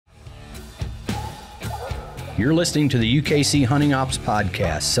You're listening to the UKC Hunting Ops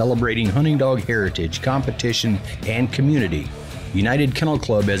Podcast, celebrating hunting dog heritage, competition, and community. United Kennel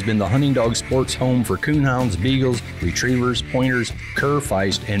Club has been the hunting dog sports home for coonhounds, beagles, retrievers, pointers, cur,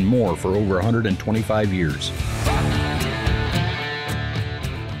 feist, and more for over 125 years.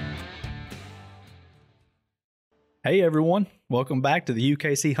 Hey everyone, welcome back to the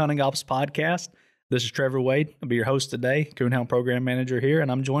UKC Hunting Ops Podcast. This is Trevor Wade. I'll be your host today, Coonhound Program Manager here,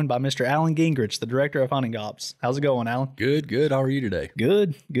 and I'm joined by Mr. Alan Gingrich, the Director of Hunting Ops. How's it going, Alan? Good. How are you today?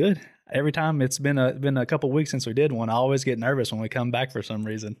 Good. Every time it's been a couple of weeks since we did one, I always get nervous when we come back for some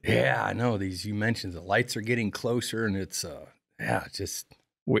reason. Yeah, I know. You mentioned the lights are getting closer, and it's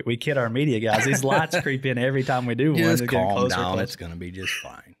We kid our media guys. These lights creep in every time we do one. Just calm down. It's going to be just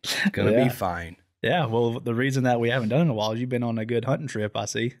fine. It's going to be fine. Yeah, well, the reason that we haven't done it in a while is you've been on a good hunting trip, I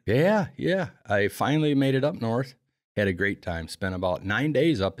see. Yeah. I finally made it up north. Had a great time. Spent about 9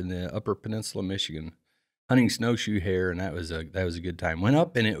 days up in the Upper Peninsula of Michigan, hunting snowshoe hare, and that was a good time. Went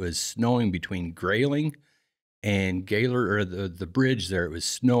up and it was snowing between Grayling and Gaylor, or the bridge there. It was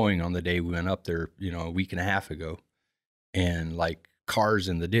snowing on the day we went up there, a week and a half ago, and like cars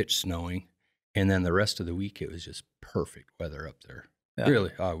in the ditch snowing. And then the rest of the week it was just perfect weather up there. Yeah.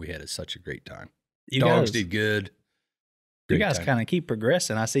 Really, we had such a great time. Dogs did good. You guys kind of keep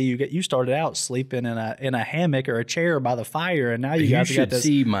progressing. I see you started out sleeping in a hammock or a chair by the fire, and now you guys got this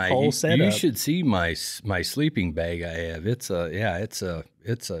whole setup. You should see my sleeping bag I have. It's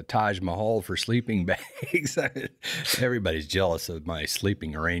a Taj Mahal for sleeping bags. Everybody's jealous of my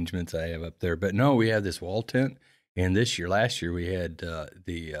sleeping arrangements I have up there. But no, we have this wall tent, and last year we had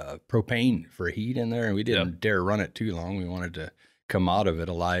the propane for heat in there, and we didn't dare run it too long. We wanted to come out of it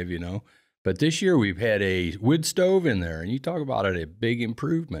alive, But this year we've had a wood stove in there, and you talk about it, a big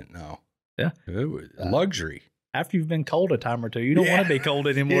improvement now. Yeah. It was luxury. After you've been cold a time or two, you don't want to be cold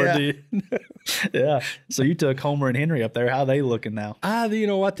anymore, do you? Yeah. So you took Homer and Henry up there. How are they looking now? You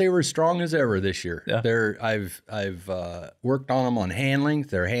know what? They were strong as ever this year. Yeah. I've worked on them on handling.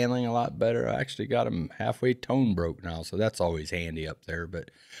 They're handling a lot better. I actually got them halfway tone broke now, so that's always handy up there.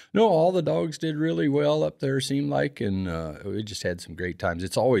 But no, all the dogs did really well up there, seemed like, and we just had some great times.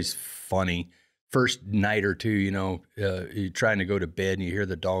 It's always funny. First night or two, you're trying to go to bed and you hear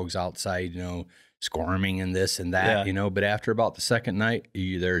the dogs outside, squirming and this and that, but after about the second night,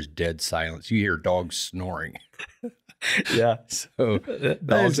 there's dead silence. You hear dogs snoring. Yeah. So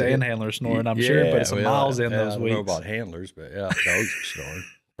dogs and handlers snoring, I'm sure, but some miles in those weeks. I don't know about handlers, but dogs are snoring.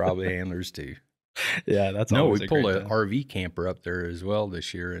 Probably handlers too. Yeah, that's no. We pulled an RV camper up there as well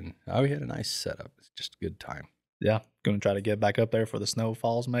this year, and we had a nice setup. It's just a good time. Yeah, going to try to get back up there for the snow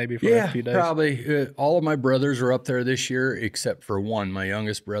falls maybe for a few days. Probably. All of my brothers are up there this year except for one. My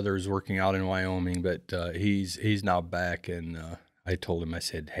youngest brother is working out in Wyoming, but he's now back, and I told him, I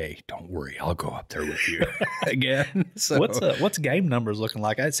said, hey, don't worry, I'll go up there with you again. So, what's game numbers looking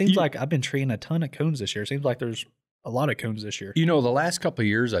like? It seems like I've been treating a ton of coons this year. It seems like there's a lot of coons this year. The last couple of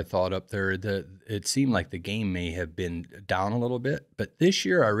years I thought up there that it seemed like the game may have been down a little bit, but this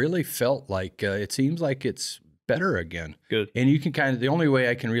year I really felt like it seems like it's better again. Good. And you can the only way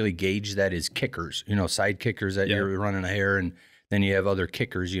I can really gauge that is kickers, side kickers that you're running a hare, and then you have other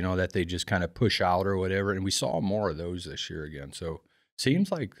kickers, that they just kind of push out or whatever. And we saw more of those this year again. So seems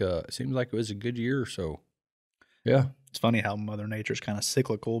like it was a good year. So yeah, it's funny how Mother Nature's kind of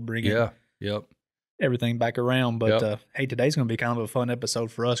cyclical, bringing everything back around. But hey, today's going to be kind of a fun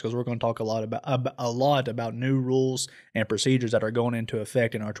episode for us because we're going to talk a lot about new rules and procedures that are going into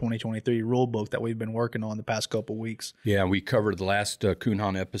effect in our 2023 rule book that we've been working on the past couple weeks. Yeah, we covered the last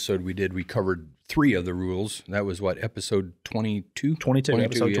Coonhound episode we did. We covered 3 of the rules. That was what, episode 22? 22,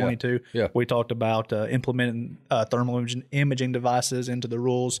 episode 22. Yeah. We talked about implementing thermal imaging devices into the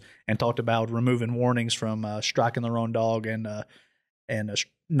rules, and talked about removing warnings from striking the wrong dog and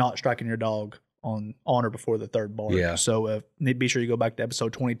not striking your dog on or before the third bark. Yeah. So be sure you go back to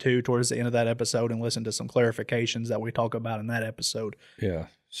episode 22 towards the end of that episode and listen to some clarifications that we talk about in that episode. Yeah.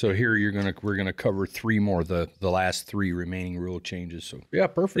 So here we're gonna cover 3 more, the last 3 remaining rule changes. So yeah,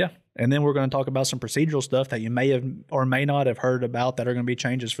 perfect. Yeah. And then we're going to talk about some procedural stuff that you may have or may not have heard about that are going to be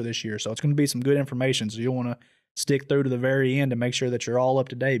changes for this year. So it's going to be some good information. So you'll want to stick through to the very end and make sure that you're all up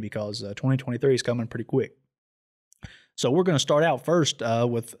to date, because 2023 is coming pretty quick. So we're going to start out first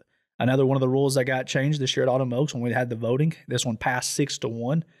with another one of the rules that got changed this year at Autumn Oaks when we had the voting. This one passed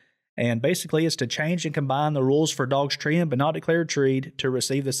 6-1. And basically it's to change and combine the rules for dogs treed but not declared treed to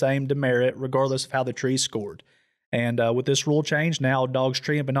receive the same demerit regardless of how the tree scored. And with this rule change, now dogs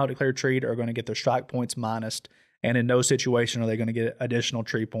treed but not declared treed are going to get their strike points minused. And in no situation are they going to get additional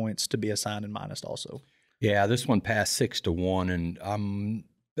tree points to be assigned and minused also. Yeah, this one passed 6-1, and I'm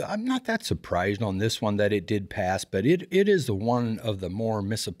I'm not that surprised on this one that it did pass, but it is the one of the more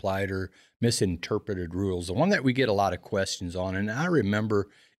misapplied or misinterpreted rules, the one that we get a lot of questions on. And I remember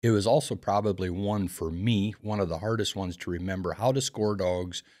it was also probably one for me, one of the hardest ones to remember, how to score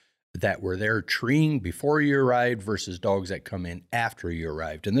dogs that were there treeing before you arrived versus dogs that come in after you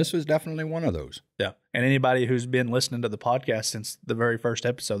arrived. And this was definitely one of those. Yeah. And anybody who's been listening to the podcast since the very first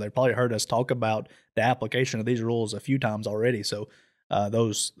episode, they probably heard us talk about the application of these rules a few times already. So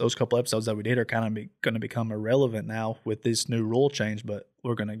those couple episodes that we did are kind of going to become irrelevant now with this new rule change, but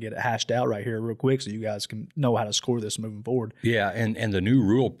we're going to get it hashed out right here real quick so you guys can know how to score this moving forward. Yeah, and the new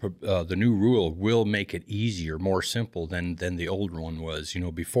rule will make it easier, more simple than the old one was.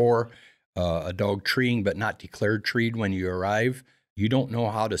 Before a dog treeing but not declared treed when you arrive, you don't know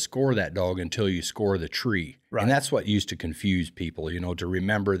how to score that dog until you score the tree. Right. And that's what used to confuse people, to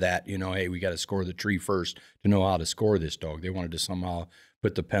remember that, hey, we got to score the tree first to know how to score this dog. They wanted to somehow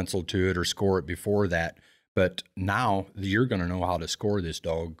put the pencil to it or score it before that. But now you're going to know how to score this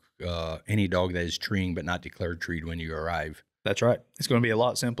dog, any dog that is treeing but not declared treed when you arrive. That's right. It's going to be a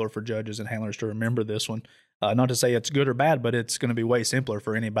lot simpler for judges and handlers to remember this one. Not to say it's good or bad, but it's going to be way simpler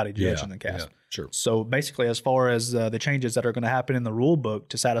for anybody judging the cast. Yeah, sure. So basically, as far as the changes that are going to happen in the rule book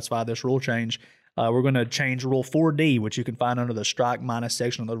to satisfy this rule change, we're going to change Rule 4D, which you can find under the strike minus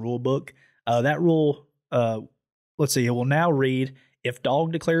section of the rule book. That rule, let's see, it will now read, if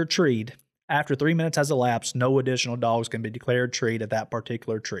dog declared treed, after 3 minutes has elapsed, no additional dogs can be declared treed at that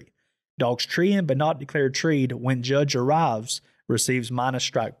particular tree. Dogs treeing but not declared treed when judge arrives receives minus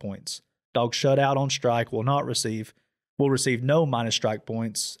strike points. Dogs shut out on strike will receive no minus strike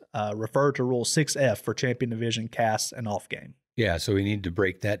points. Refer to Rule 6F for Champion Division casts and off game. Yeah, so we need to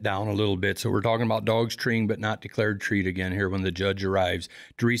break that down a little bit. So we're talking about dogs treeing but not declared treed again here when the judge arrives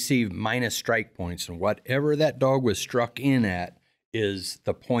to receive minus strike points. And whatever that dog was struck in at is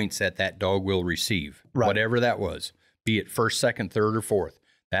the points that dog will receive. Right. Whatever that was, be it first, second, third, or fourth,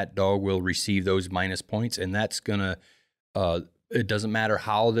 that dog will receive those minus points. And that's going to... it doesn't matter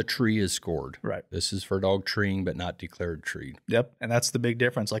how the tree is scored. Right. This is for dog treeing, but not declared treed. Yep. And that's the big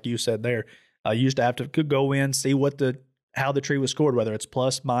difference. Like you said there, you used to have to go in, see how the tree was scored, whether it's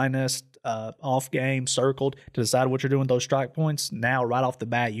plus, minus, off game, circled, to decide what you're doing with those strike points. Now, right off the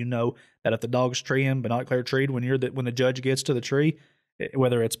bat, you know that if the dog's treeing, but not declared treed, when the judge gets to the tree,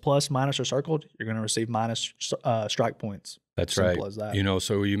 whether it's plus, minus, or circled, you're going to receive minus strike points. That's right. Simple as that.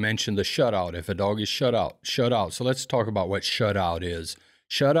 So you mentioned the shutout. If a dog is shut out. So let's talk about what shutout is.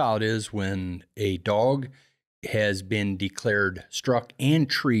 Shutout is when a dog has been declared struck and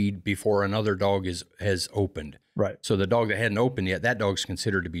treed before another dog has opened. Right. So the dog that hadn't opened yet, that dog's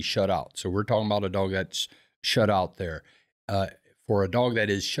considered to be shut out. So we're talking about a dog that's shut out there. For a dog that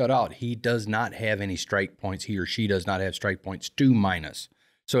is shut out, he does not have any strike points. He or she does not have strike points 2 minus.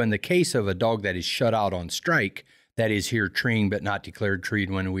 So in the case of a dog that is shut out on strike, that is here treeing but not declared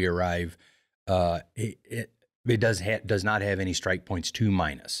treed when we arrive, it does not have any strike points 2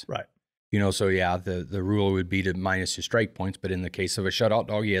 minus. Right. So yeah, the rule would be to minus his strike points, but in the case of a shutout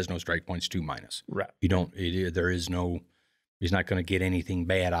dog, he has no strike points 2 minus. Right. He's not going to get anything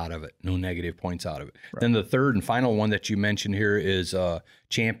bad out of it, no negative points out of it. Right. Then the third and final one that you mentioned here is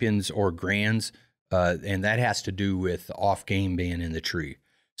champions or grands, and that has to do with off game being in the tree.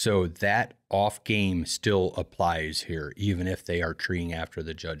 So that off game still applies here, even if they are treeing after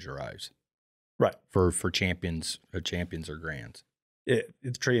the judge arrives. Right. For champions or grands.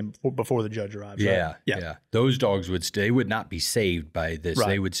 It's treeing before the judge arrives. Yeah, right? Yeah. Those dogs would not be saved by this. Right.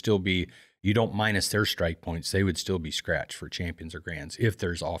 They would still be. You don't minus their strike points. They would still be scratched for champions or grands if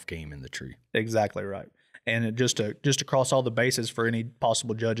there's off game in the tree. Exactly right. And just to cross all the bases for any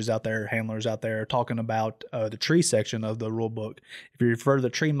possible judges out there, handlers out there talking about the tree section of the rule book. If you refer to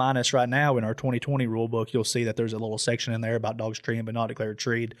the tree minus right now in our 2020 rule book, you'll see that there's a little section in there about dogs treeing but not declared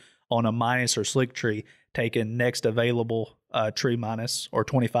treed on a minus or slick tree, taking next available tree minus or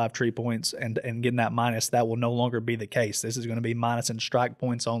 25 tree points and getting that minus. That will no longer be the case. This is going to be minus and strike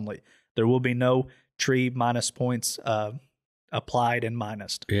points only. There will be no tree minus points applied and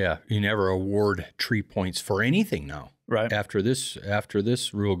minused. Yeah, you never award tree points for anything now. Right. After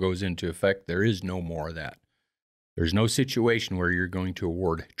this rule goes into effect, there is no more of that. There's no situation where you're going to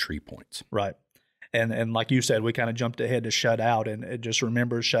award tree points. Right. And like you said, we kind of jumped ahead to shut out, and it just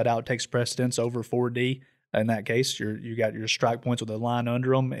remember shut out takes precedence over 4D. In that case, you got your strike points with a line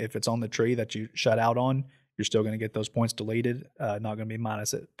under them. If it's on the tree that you shut out on, you're still going to get those points deleted. Not going to be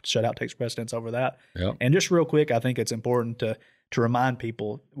minus it. Shutout takes precedence over that. Yep. And just real quick, I think it's important to remind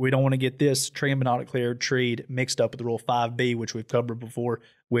people, we don't want to get this tree but not declared treed mixed up with Rule 5B, which we've covered before,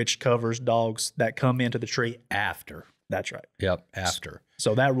 which covers dogs that come into the tree after. That's right. Yep, after.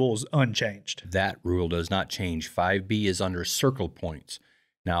 So that rule is unchanged. That rule does not change. 5B is under circle points.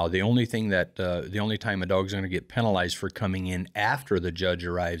 Now, the only thing that the only time a dog's going to get penalized for coming in after the judge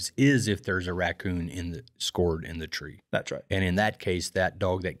arrives is if there's a raccoon scored in the tree. That's right. And in that case, that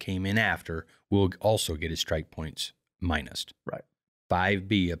dog that came in after will also get his strike points minused. Right.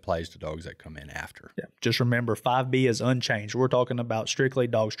 5B applies to dogs that come in after. Yeah. Just remember, 5B is unchanged. We're talking about strictly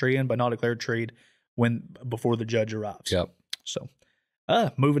dogs treed but not declared treed before the judge arrives. Yep. So,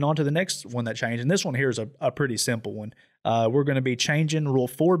 moving on to the next one that changed, and this one here is a pretty simple one. We're going to be changing Rule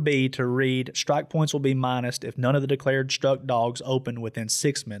 4B to read, strike points will be minused if none of the declared struck dogs open within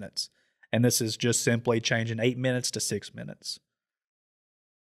 6 minutes. And this is just simply changing 8 minutes to 6 minutes.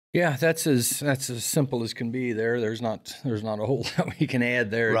 Yeah, that's as simple as can be there. There's not a whole lot we can add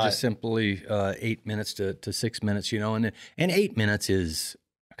there. Right. Just simply 8 minutes to 6 minutes, and 8 minutes is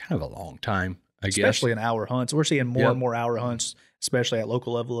kind of a long time, I guess. Especially in hour hunts. We're seeing more and more hour hunts, especially at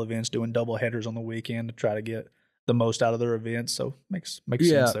local level events, doing double headers on the weekend to try to get the most out of their events. So makes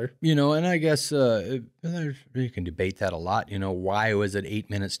sense there. And I guess you can debate that a lot. Why was it 8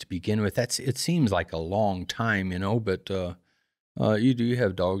 minutes to begin with? It seems like a long time, but you do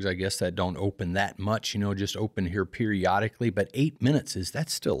have dogs, I guess, that don't open that much, just open here periodically. But 8 minutes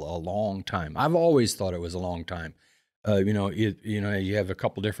that's still a long time. I've always thought it was a long time. You have a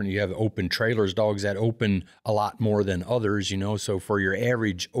couple different. You have open trailers, dogs that open a lot more than others. So for your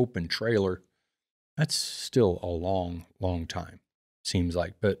average open trailer, that's still a long, long time. Seems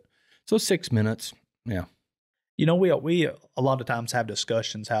like, but so 6 minutes, yeah. We a lot of times have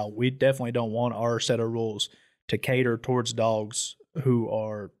discussions how we definitely don't want our set of rules to cater towards dogs who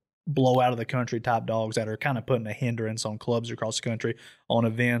are blow out of the country type dogs that are kind of putting a hindrance on clubs across the country, on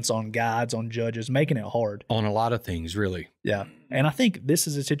events, on guides, on judges, making it hard. On a lot of things, really. Yeah. And I think this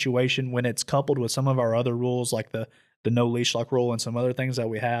is a situation when it's coupled with some of our other rules, like the no leash lock rule and some other things that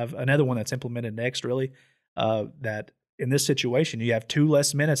we have. Another one that's implemented next, really, that in this situation, you have 2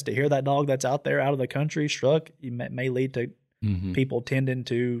 less minutes to hear that dog that's out there out of the country struck. You may lead to people tending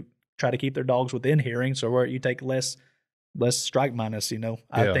to try to keep their dogs within hearing. So where you take less strike minus,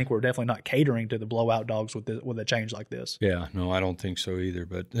 I think we're definitely not catering to the blowout dogs with a change like this. Yeah, no, I don't think so either.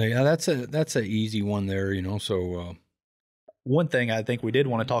 But yeah, that's a easy one there, So one thing I think we did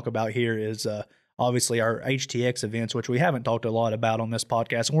want to talk about here is obviously our HTX events, which we haven't talked a lot about on this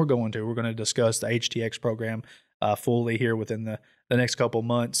podcast, and we're going to discuss the HTX program fully here within the next couple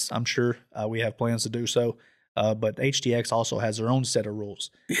months. I'm sure we have plans to do so. But HTX also has their own set of rules,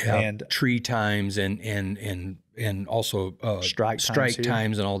 and tree times and also strike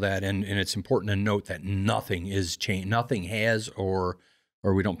times and all that. And it's important to note that nothing is changed. Nothing has or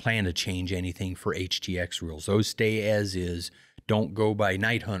we don't plan to change anything for HTX rules. Those stay as is. Don't go by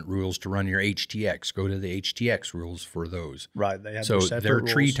night hunt rules to run your HTX. Go to the HTX rules for those. Right. They have their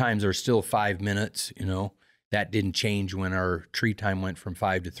tree times are still 5 minutes. That didn't change when our tree time went from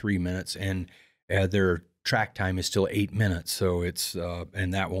 5 to 3 minutes, and their track time is still 8 minutes. So it's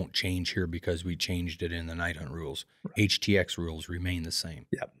and that won't change here because we changed it in the night hunt rules. Right. HTX rules remain the same.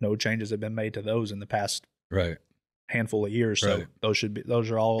 Yeah, no changes have been made to those in the past handful of years. So right. those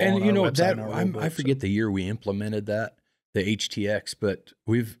are all. And on our website I forget the year we implemented that, the HTX, but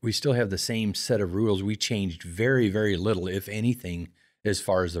we still have the same set of rules. We changed very, very little, if anything, as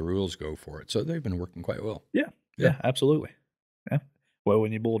far as the rules go for it. So they've been working quite well. Yeah, absolutely. Yeah. Well,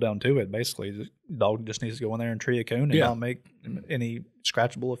 when you boil down to it, basically, the dog just needs to go in there and tree a coon and not make any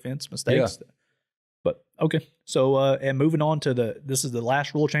scratchable offense mistakes. Yeah. But okay, so and moving on to this is the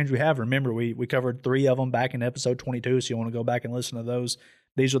last rule change we have. Remember, we covered 3 of them back in episode 22, so you want to go back and listen to those.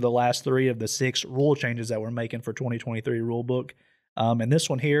 These are the last 3 of the 6 rule changes that we're making for 2023 rule book. And this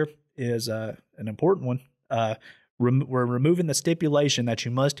one here is an important one. We're removing the stipulation that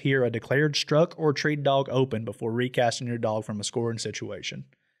you must hear a declared struck or treed dog open before recasting your dog from a scoring situation.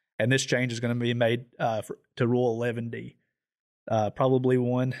 And this change is going to be made to Rule 11D. Probably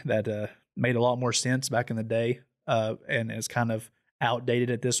one that made a lot more sense back in the day and is kind of outdated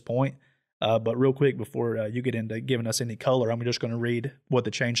at this point. But real quick, before you get into giving us any color, I'm just going to read what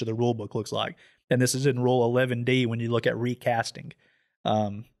the change to the rule book looks like. And this is in Rule 11D when you look at recasting.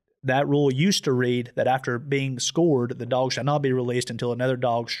 That rule used to read that after being scored, the dog shall not be released until another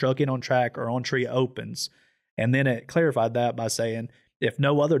dog struck in on track or on tree opens. And then it clarified that by saying, if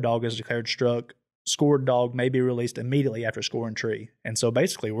no other dog is declared struck, scored dog may be released immediately after scoring tree. And so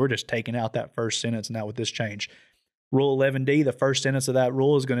basically, we're just taking out that first sentence now with this change. Rule 11D, the first sentence of that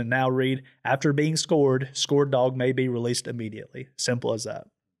rule is going to now read, after being scored dog may be released immediately. Simple as that.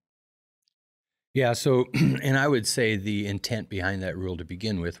 Yeah. So, and I would say the intent behind that rule to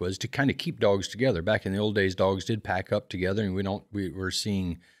begin with was to kind of keep dogs together. Back in the old days, dogs did pack up together, and we're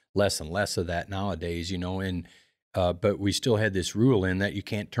seeing less and less of that nowadays, and but we still had this rule in that you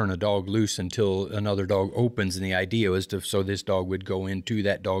can't turn a dog loose until another dog opens. And the idea was so this dog would go into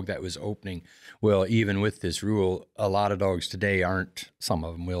that dog that was opening. Well, even with this rule, a lot of dogs today aren't, some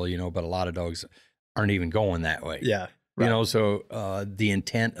of them will, but a lot of dogs aren't even going that way. Yeah. Right. So the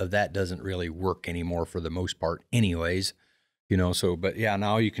intent of that doesn't really work anymore for the most part anyways, but yeah,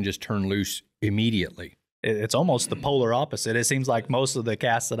 now you can just turn loose immediately. It's almost the polar opposite. It seems like most of the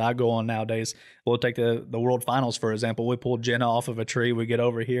casts that I go on nowadays, we'll take the World Finals, for example. We pulled Jenna off of a tree. We get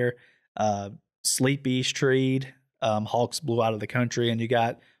over here, Sleepy's treed, Hawks blew out of the country, and you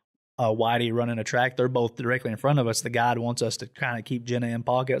got Whitey running a track. They're both directly in front of us. The guide wants us to kind of keep Jenna in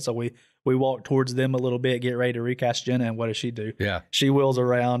pocket, so we walk towards them a little bit, get ready to recast Jenna, and what does she do? Yeah. She wheels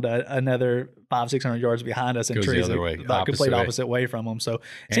around another 500-600 yards behind us and goes trees the other way, the complete opposite way from them. So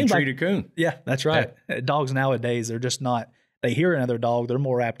it seems like a coon. Yeah, that's right. Yeah. Dogs nowadays, they're just not, they hear another dog, they're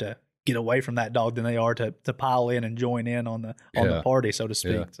more apt to get away from that dog than they are to pile in and join in on the party, so to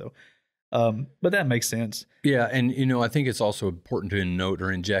speak. Yeah. So but that makes sense. Yeah, and I think it's also important to note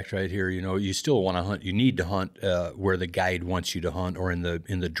or inject right here. You still want to hunt. You need to hunt where the guide wants you to hunt, or in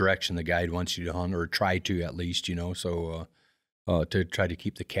the direction the guide wants you to hunt, or try to at least. So to try to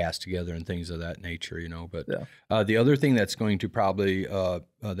keep the cast together and things of that nature. But the other thing that's going to probably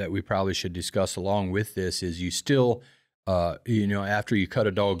that we probably should discuss along with this is you still after you cut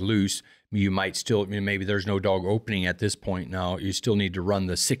a dog loose, you might still, maybe there's no dog opening at this point now. You still need to run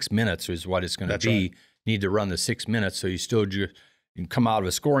the 6 minutes is what it's going to be. Right. Need to run the 6 minutes. So you still you can come out of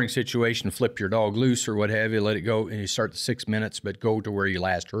a scoring situation, flip your dog loose or what have you, let it go, and you start the 6 minutes, but go to where you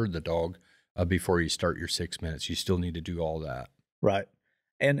last heard the dog before you start your 6 minutes. You still need to do all that. Right.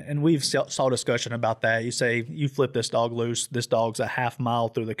 And we've saw discussion about that. You say you flip this dog loose. This dog's a half mile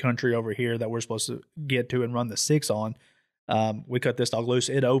through the country over here that we're supposed to get to and run the 6 on. We cut this dog loose.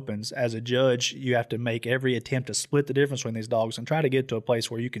 It opens. As a judge, you have to make every attempt to split the difference between these dogs and try to get to a place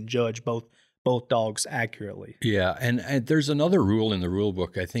where you can judge both dogs accurately. Yeah, and there's another rule in the rule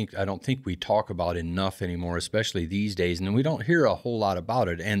book I don't think we talk about enough anymore, especially these days, and we don't hear a whole lot about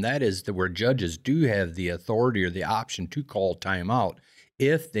it, and that is where judges do have the authority or the option to call timeout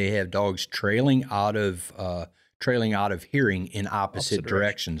if they have dogs trailing out of hearing in opposite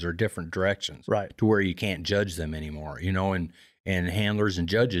directions or different directions, right? To where you can't judge them anymore, and handlers and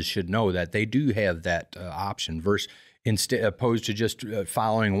judges should know that they do have that option opposed to just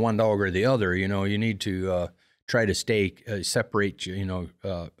following one dog or the other. You need to try to separate,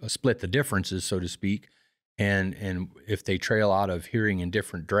 split the differences, so to speak. And if they trail out of hearing in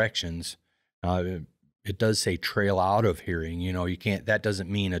different directions, it does say trail out of hearing. You can't, that doesn't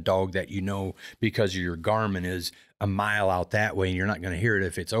mean a dog that because your Garmin is a mile out that way and you're not going to hear it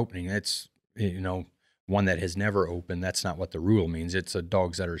if it's opening. That's, one that has never opened. That's not what the rule means. It's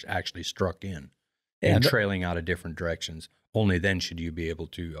dogs that are actually struck in and trailing out of different directions. Only then should you be able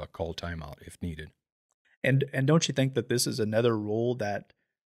to call timeout if needed. And don't you think that this is another rule that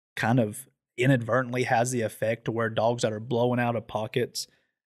kind of inadvertently has the effect to where dogs that are blowing out of pockets,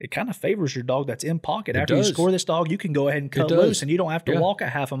 it kind of favors your dog that's in pocket. After you score this dog, you can go ahead and cut loose, and you don't have to walk a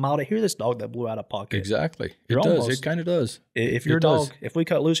half a mile to hear this dog that blew out of pocket. Exactly. It kind of does. If your dog, if we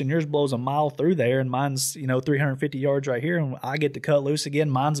cut loose and yours blows a mile through there and mine's, 350 yards right here, and I get to cut loose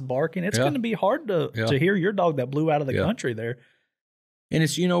again, mine's barking, it's going to be hard to hear your dog that blew out of the country there. And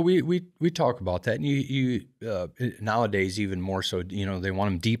it's, we talk about that, and you nowadays even more so, they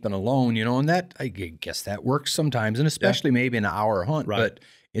want them deep and alone, and that, I guess that works sometimes, and especially maybe an hour hunt, right. But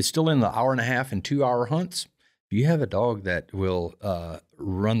it's still in the hour and a half and 2 hour hunts. If you have a dog that will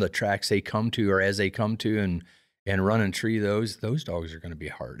run the tracks they come to or as they come to and run and tree those dogs are going to be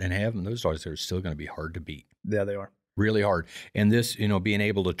hard, and those dogs are still going to be hard to beat. Yeah, they are. Really hard. And this, being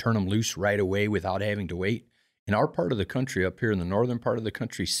able to turn them loose right away without having to wait. In our part of the country, up here in the northern part of the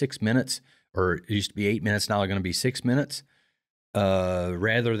country, 6 minutes, or it used to be 8 minutes, now they're going to be 6 minutes.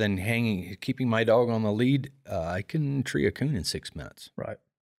 Rather than keeping my dog on the lead, I can tree a coon in 6 minutes. Right.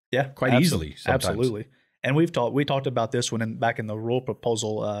 Yeah, quite easily. Sometimes. Absolutely. And we talked about this back in the rule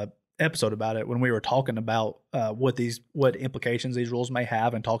proposal episode about it when we were talking about what implications these rules may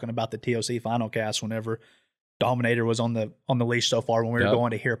have, and talking about the TOC final cast whenever Dominator was on the leash so far when we were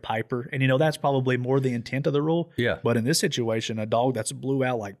going to hear Piper. And that's probably more the intent of the rule. Yeah. But in this situation, a dog that's blew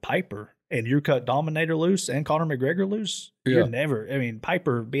out like Piper, and you cut Dominator loose and Conor McGregor loose, you're never,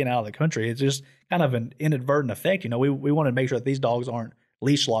 Piper being out of the country, it's just kind of an inadvertent effect. We want to make sure that these dogs aren't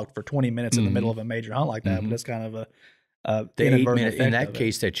leash locked for 20 minutes in the middle of a major hunt like that. But that's kind of The 8 inadvertent minute, in effect that of it.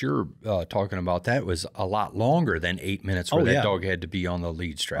 case that you're talking about, that was a lot longer than 8 minutes where Oh, that yeah. dog had to be on the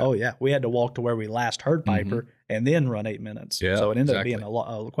lead strap. Oh yeah, we had to walk to where we last heard Piper and then run 8 minutes. Yeah, So it ended up being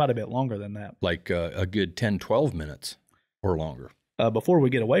exactly. quite a bit longer than that. Like a good 10, 12 minutes or longer. Before we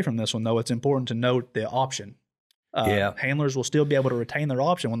get away from this one, though, it's important to note the option. Yeah. Handlers will still be able to retain their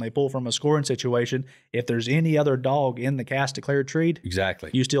option when they pull from a scoring situation. If there's any other dog in the cast declared treat,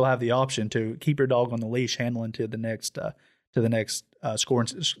 Exactly. you still have the option to keep your dog on the leash, handling to the next scoring,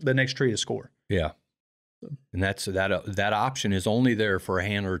 the next tree to score. Yeah. And that option is only there for a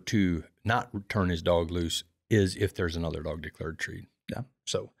handler to not turn his dog loose is if there's another dog declared treat. Yeah.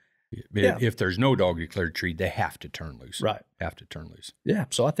 So if there's no dog declared treat, they have to turn loose. Right. Have to turn loose. Yeah.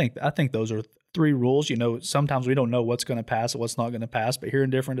 So I think those are 3 rules. You know, sometimes we don't know what's going to pass and what's not going to pass, but hearing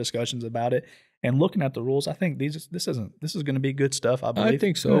different discussions about it and looking at the rules, I think this is going to be good stuff. I believe. I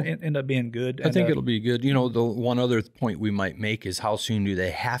think so. It'll end up being good. I think it'll be good. You know, the one other point we might make is how soon do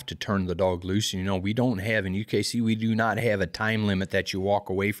they have to turn the dog loose? You know, we don't have in UKC, we do not have a time limit that you walk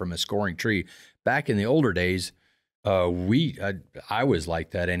away from a scoring tree. Back in the older days, I was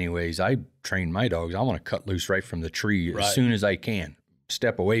like that anyways. I trained my dogs. I want to cut loose right from the tree as soon as I can.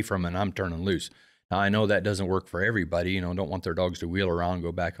 Step away from it, and I'm turning loose. Now, I know that doesn't work for everybody. You know, don't want their dogs to wheel around and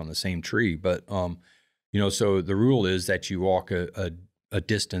go back on the same tree. But, you know, so the rule is that you walk a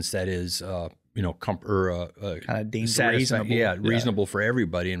distance that is, you know, kind of deemed reasonable. Yeah, reasonable for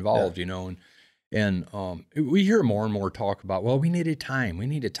everybody involved, you know. And we hear more and more talk about, well, we need a time. We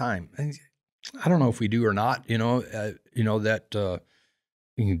need a time. I don't know if we do or not, you know that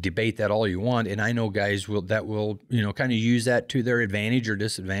you can debate that all you want. And I know guys will, you know, kind of use that to their advantage or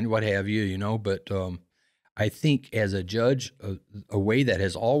disadvantage, what have you, you know, but I think as a judge, a way that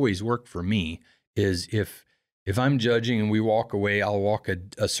has always worked for me is if I'm judging and we walk away, I'll walk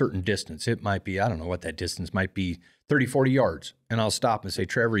a certain distance. It might be, I don't know what that distance might be, 30, 40 yards. And I'll stop and say,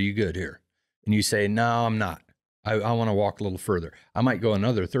 Trevor, you good here? And you say, no, I'm not. I want to walk a little further. I might go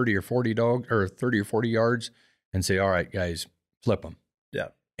another 30 or 40 yards and say, all right, guys, flip them. Yeah.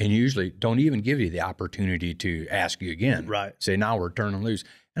 And usually don't even give you the opportunity to ask you again. Right. Say, now we're turning loose.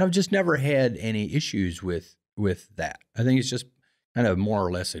 And I've just never had any issues with that. I think it's just kind of more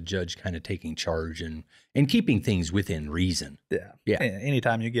or less a judge kind of taking charge and keeping things within reason. Yeah. Yeah. And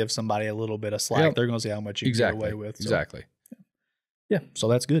anytime you give somebody a little bit of slack, they're going to see how much you get away with. So. Exactly. Yeah. So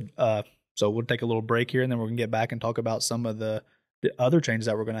that's good. So we'll take a little break here, and then we're going to get back and talk about some of the other changes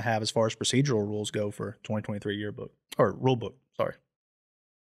that we're going to have as far as procedural rules go for 2023 yearbook or rule book. Sorry.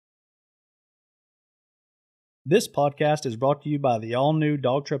 This podcast is brought to you by the all-new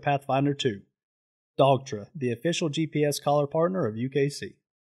Dogtra Pathfinder 2. Dogtra, the official GPS collar partner of UKC.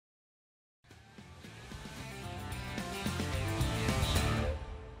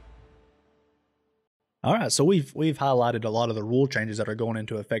 All right, so we've highlighted a lot of the rule changes that are going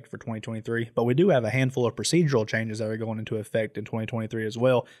into effect for 2023, but we do have a handful of procedural changes that are going into effect in 2023 as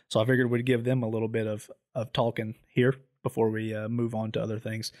well. So I figured we'd give them a little bit of talking here before we move on to other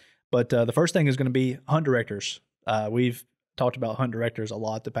things. But the first thing is going to be hunt directors. We've talked about hunt directors a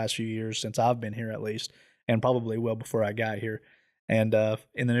lot the past few years since I've been here at least, and probably well before I got here. And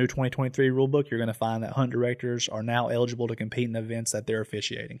in the new 2023 rulebook, you're going to find that hunt directors are now eligible to compete in events that they're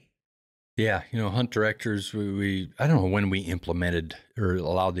officiating. Yeah, you know, hunt directors, I don't know when we implemented or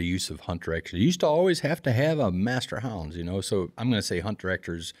allowed the use of hunt directors. You used to always have to have a master hounds, you know, so I'm going to say hunt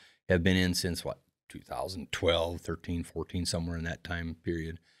directors have been in since, 2012, 13, 14, somewhere in that time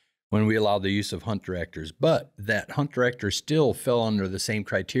period when we allowed the use of hunt directors. But that hunt director still fell under the same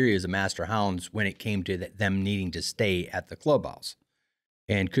criteria as a master hounds when it came to them needing to stay at the clubhouse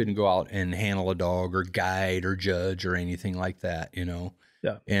and couldn't go out and handle a dog or guide or judge or anything like that, you know.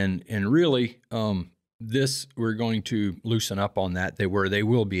 Yeah. And really, this we're going to loosen up on that. They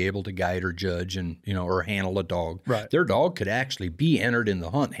will be able to guide or judge and, you know, or handle a dog. Right. Their dog could actually be entered in the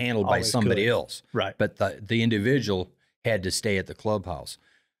hunt, handled by somebody else. Right. But the individual had to stay at the clubhouse.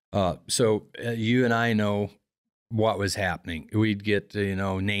 So you and I know what was happening. We'd get, you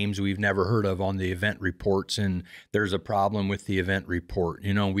know, names we've never heard of on the event reports, and there's a problem with the event report.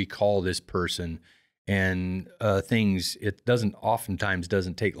 You know, we call this person. And it oftentimes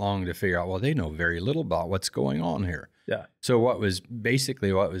doesn't take long to figure out, well, they know very little about what's going on here. Yeah. So what was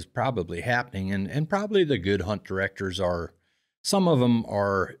probably happening, and probably the good hunt directors some of them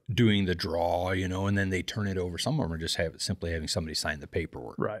are doing the draw, you know, and then they turn it over. Some of them are just simply having somebody sign the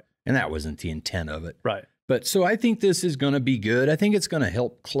paperwork. Right. And that wasn't the intent of it. Right. But so I think this is going to be good. I think it's going to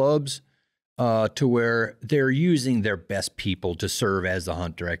help clubs to where they're using their best people to serve as the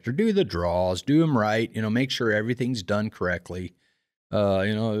hunt director, do the draws, do them right, you know, make sure everything's done correctly. You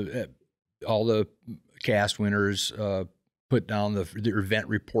know, all the cast winners, put down the event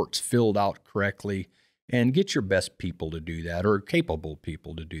reports filled out correctly, and get your best people to do that, or capable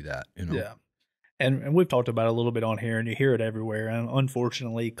people to do that. Yeah. And we've talked about it a little bit on here, and you hear it everywhere. And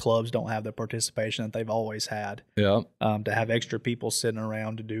unfortunately, clubs don't have the participation that they've always had. Yeah. To have extra people sitting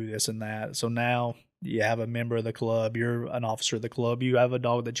around to do this and that. So now you have a member of the club, you're an officer of the club, you have a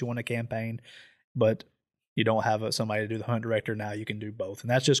dog that you want to campaign, but you don't have somebody to do the hunt director. Now you can do both. And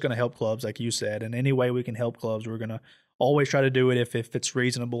that's just going to help clubs, like you said. And any way we can help clubs, we're going to always try to do it if it's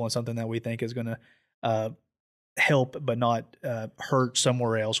reasonable and something that we think is going to help but not hurt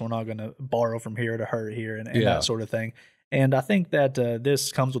somewhere else. We're not going to borrow from here to hurt here and that sort of thing. And I think that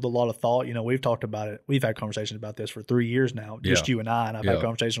this comes with a lot of thought. You know, we've talked about it. We've had conversations about this for 3 years now, just you and I've had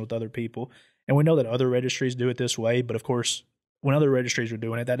conversations with other people. And we know that other registries do it this way. But of course, when other registries are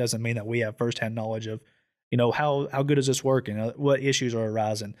doing it, that doesn't mean that we have firsthand knowledge of, you know, how good is this working? What issues are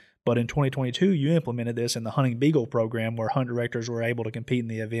arising? But in 2022, you implemented this in the Hunting Beagle program where hunt directors were able to compete in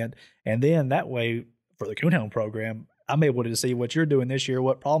the event. And then that way, for the Coonhound program, I'm able to see what you're doing this year,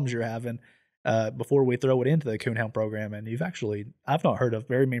 what problems you're having before we throw it into the Coonhound program. And I've not heard of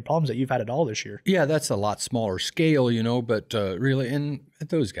very many problems that you've had at all this year. Yeah, that's a lot smaller scale, you know, but really, and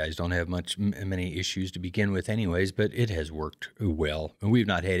those guys don't have many issues to begin with anyways, but it has worked well. And we've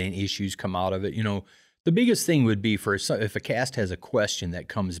not had any issues come out of it. You know, the biggest thing would be if a cast has a question that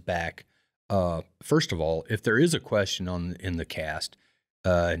comes back, first of all, if there is a question in the cast,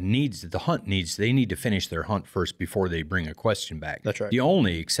 they need to finish their hunt first before they bring a question back. That's right. The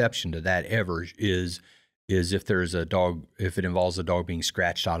only exception to that ever is if there's if it involves a dog being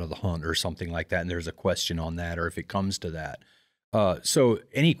scratched out of the hunt or something like that, and there's a question on that, or if it comes to that. So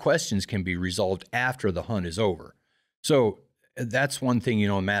any questions can be resolved after the hunt is over. So that's one thing, you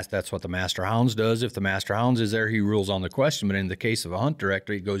know, that's what the Master Hounds does. If the Master Hounds is there, he rules on the question. But in the case of a hunt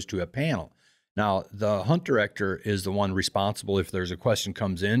director, it goes to a panel. Now, the hunt director is the one responsible if there's a question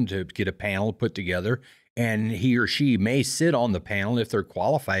comes in to get a panel put together, and he or she may sit on the panel if they're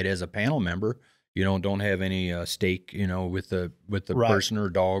qualified as a panel member. You know, don't have any stake, you know, with the person or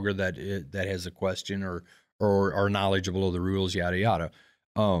dog or that has a question or are knowledgeable of the rules, yada yada.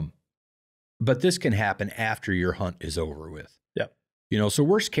 But this can happen after your hunt is over with. Yeah. You know, so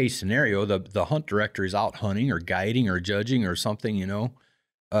worst case scenario, the hunt director is out hunting or guiding or judging or something, you know.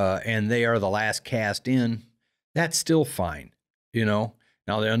 And they are the last cast in, that's still fine, you know.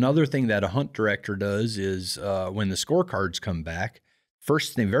 Now, another thing that a hunt director does is when the scorecards come back,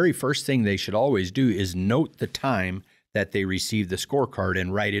 very first thing they should always do is note the time that they received the scorecard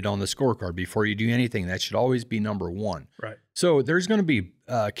and write it on the scorecard before you do anything. That should always be number one. Right. So there's going to be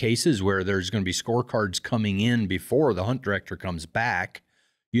cases where there's going to be scorecards coming in before the hunt director comes back,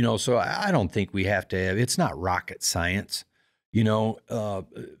 you know. So I don't think we have to it's not rocket science. You know,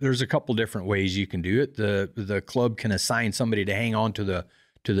 there's a couple different ways you can do it. The club can assign somebody to hang on to the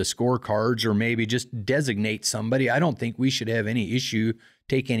scorecards, or maybe just designate somebody. I don't think we should have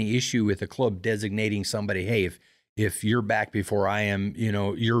take any issue with the club designating somebody. Hey, if you're back before I am, you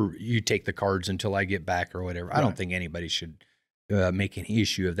know, you take the cards until I get back or whatever. Right. I don't think anybody should make any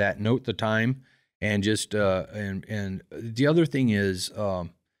issue of that. Note the time, and just and the other thing is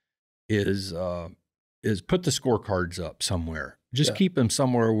put the scorecards up somewhere. Just keep them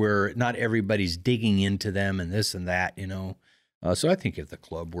somewhere where not everybody's digging into them and this and that, you know. So I think if the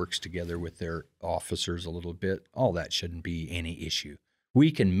club works together with their officers a little bit, all that shouldn't be any issue.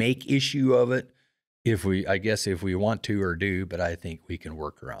 We can make issue of it if we want to or do, but I think we can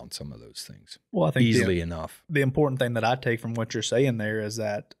work around some of those things. Well, I think easily enough. The important thing that I take from what you're saying there is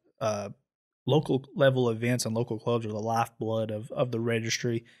that local level events and local clubs are the lifeblood of the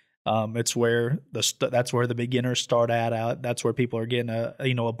registry. It's where that's where the beginners start out. That's where people are getting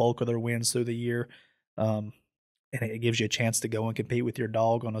a bulk of their wins through the year. And it gives you a chance to go and compete with your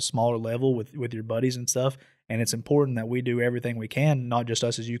dog on a smaller level with your buddies and stuff. And it's important that we do everything we can, not just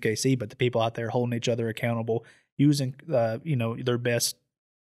us as UKC, but the people out there holding each other accountable, using their best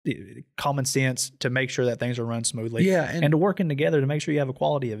common sense to make sure that things are run smoothly. Yeah, and to working together to make sure you have a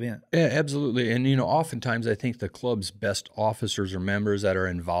quality event. Yeah, absolutely. And you know, oftentimes I think the club's best officers or members that are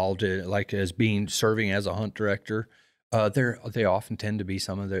involved, like serving as a hunt director, they often tend to be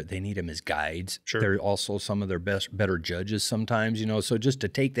they need them as guides. Sure. They're also some of their better judges sometimes, you know. So just to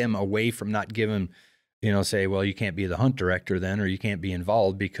take them away from not giving, you know, say, well, you can't be the hunt director then, or you can't be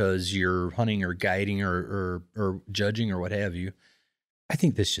involved because you're hunting or guiding or judging or what have you. I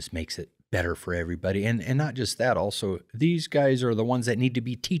think this just makes it better for everybody. And not just that, also, these guys are the ones that need to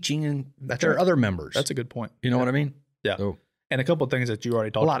be teaching their other members. That's a good point. You know what I mean? Yeah. So, and a couple of things that you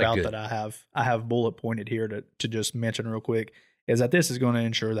already talked about that I have bullet pointed here to just mention real quick is that this is going to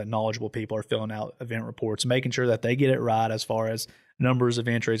ensure that knowledgeable people are filling out event reports, making sure that they get it right as far as numbers of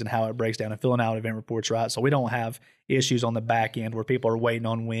entries and how it breaks down, and filling out event reports right. So we don't have issues on the back end where people are waiting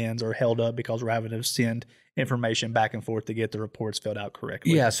on wins or held up because we're having to send information back and forth to get the reports filled out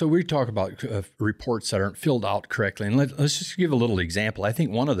correctly. Yeah, so we talk about reports that aren't filled out correctly. And let's just give a little example. I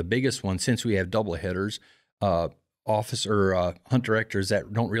think one of the biggest ones, since we have double headers, hunt directors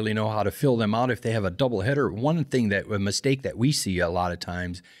that don't really know how to fill them out if they have a double header. One thing a mistake that we see a lot of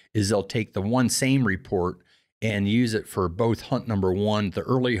times is they'll take the one same report and use it for both hunt number one, the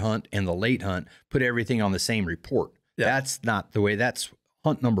early hunt and the late hunt, put everything on the same report. Yeah. That's not the way. That's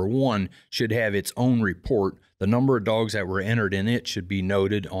hunt number one should have its own report. The number of dogs that were entered in it should be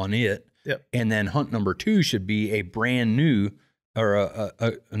noted on it. Yep. And then hunt number two should be a brand new or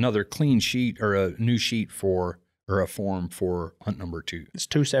another clean sheet or a new sheet for or a form for hunt number two. It's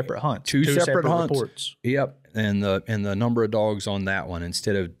two separate hunts. Two separate hunts. Reports. Yep. And the number of dogs on that one,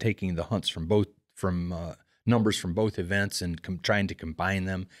 instead of taking the hunts from numbers from both events and trying to combine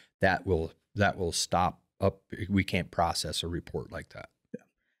them, that will stop up. We can't process a report like that.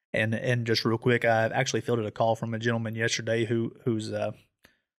 Yeah. And just real quick, I actually fielded a call from a gentleman yesterday who's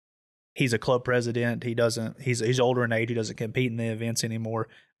he's a club president. He's older in age. He doesn't compete in the events anymore.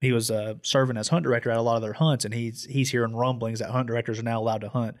 He was serving as hunt director at a lot of their hunts, and he's hearing rumblings that hunt directors are now allowed to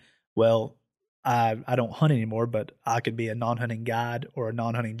hunt. Well, I don't hunt anymore, but I could be a non-hunting guide or a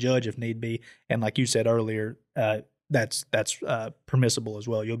non-hunting judge if need be. And like you said earlier, that's permissible as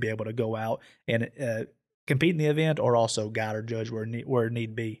well. You'll be able to go out and compete in the event, or also guide or judge where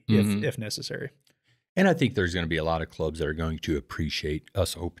need be if necessary. And I think there's going to be a lot of clubs that are going to appreciate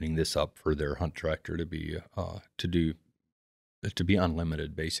us opening this up for their hunt director to be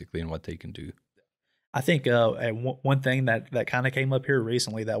unlimited, basically, in what they can do. I think one thing that kind of came up here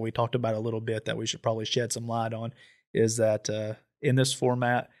recently that we talked about a little bit that we should probably shed some light on is that in this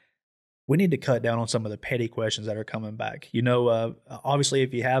format, we need to cut down on some of the petty questions that are coming back. You know, obviously,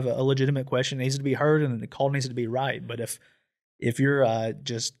 if you have a legitimate question, it needs to be heard and the call needs to be right. But if you're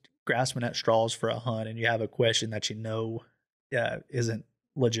just grasping at straws for a hunt and you have a question that you know isn't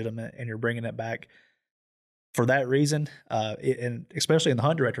legitimate and you're bringing it back for that reason, and especially in the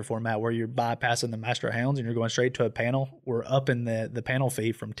hunt director format where you're bypassing the master hounds and you're going straight to a panel, we're upping the panel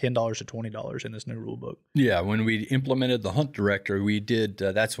fee from $10 to $20 in this new rule book. Yeah, when we implemented the hunt director, we did.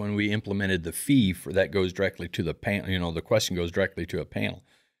 That's when we implemented the fee for that goes directly to the panel. You know, the question goes directly to a panel,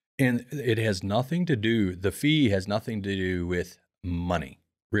 and it has nothing to do. The fee has nothing to do with money.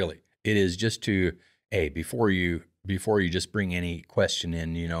 Really, it is just to, hey, before you just bring any question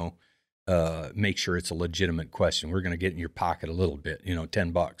in, you know, make sure it's a legitimate question. We're going to get in your pocket a little bit, you know,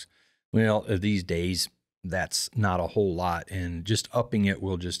 $10. Well, these days that's not a whole lot, and just upping it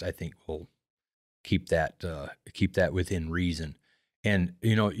will I think will keep that within reason. And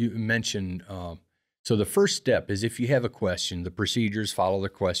you know, you mentioned. So the first step is if you have a question, the procedures, follow the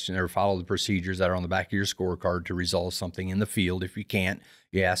question or follow the procedures that are on the back of your scorecard to resolve something in the field. If you can't,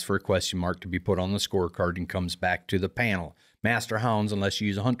 you ask for a question mark to be put on the scorecard and comes back to the panel. Master hounds, unless you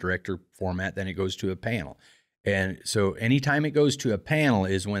use a hunt director format, then it goes to a panel. And so anytime it goes to a panel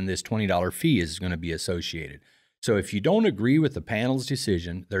is when this $20 fee is going to be associated. So if you don't agree with the panel's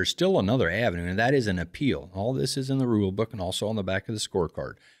decision, there's still another avenue, and that is an appeal. All this is in the rule book and also on the back of the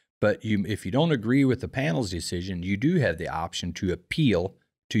scorecard. But if you don't agree with the panel's decision, you do have the option to appeal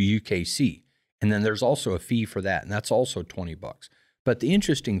to UKC. And then there's also a fee for that, and that's also $20. But the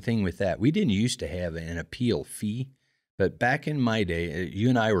interesting thing with that, we didn't used to have an appeal fee. But back in my day, you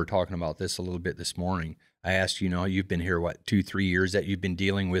and I were talking about this a little bit this morning. I asked, you know, you've been here, 2-3 years that you've been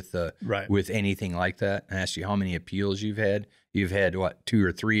dealing with right. with anything like that? I asked you how many appeals you've had. You've had, 2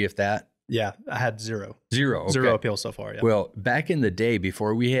 or 3, if that? Yeah, I had zero. Zero, okay. Zero appeals so far, yeah. Well, back in the day,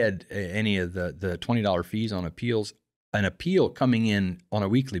 before we had any of the $20 fees on appeals, an appeal coming in on a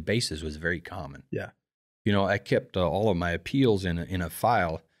weekly basis was very common. Yeah. You know, I kept all of my appeals in a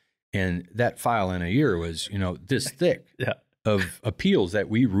file, and that file in a year was, you know, this thick yeah. of appeals that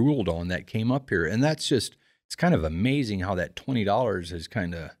we ruled on that came up here. And that's just, it's kind of amazing how that $20 has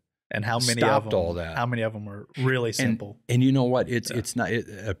kind of and how many stopped of them, all that. How many of them are really simple? And you know what? It's not.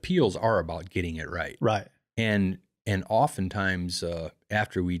 Appeals are about getting it right. Right. And oftentimes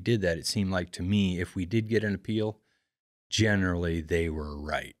after we did that, it seemed like to me, if we did get an appeal, generally they were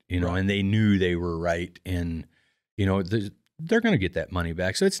right. You know, and they knew they were right, and you know they're going to get that money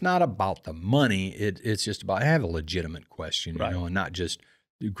back. So it's not about the money. It's just about I have a legitimate question, you know, and not just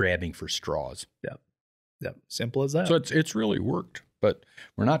grabbing for straws. Yeah. Yeah. Simple as that. So it's really worked. But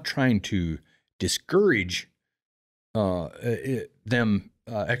we're not trying to discourage them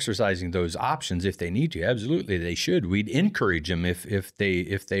exercising those options if they need to. Absolutely, they should. We'd encourage them if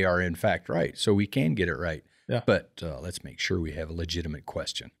they are in fact right, so we can get it right. Yeah. But let's make sure we have a legitimate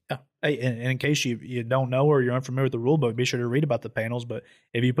question. Yeah. Hey, and in case you don't know or you're unfamiliar with the rule book, be sure to read about the panels. But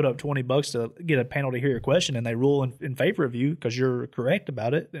if you put up $20 to get a panel to hear your question and they rule in favor of you because you're correct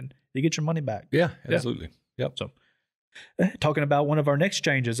about it, then you get your money back. Yeah, absolutely. Yeah. Yep. So, talking about one of our next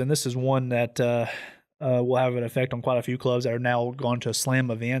changes, and this is one that will have an effect on quite a few clubs that are now going to slam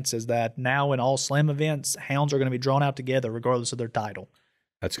events, is that now in all slam events, hounds are going to be drawn out together regardless of their title.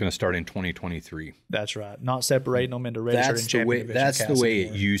 That's going to start in 2023. That's right. Not separating them into registered and champion division. That's the way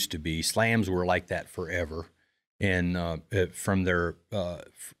it used to be. Slams were like that forever, and from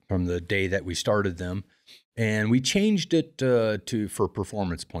the day that we started them, and we changed it for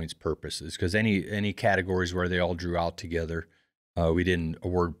performance points purposes, because any categories where they all drew out together, we didn't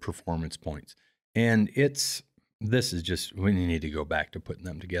award performance points, and this is just, we need to go back to putting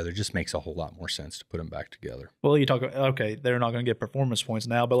them together. It just makes a whole lot more sense to put them back together. Well, you talk, okay, they're not going to get performance points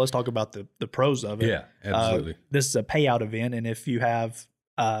now, but let's talk about the pros of it. Yeah, absolutely. This is a payout event, and if you have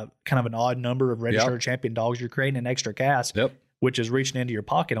kind of an odd number of registered champion dogs, you're creating an extra cast, which is reaching into your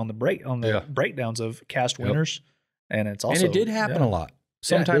pocket on the breakdowns of cast winners, and it's also, and it did happen a lot.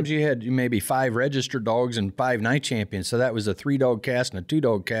 Sometimes you had maybe 5 registered dogs and 5 night champions, so that was a 3-dog cast and a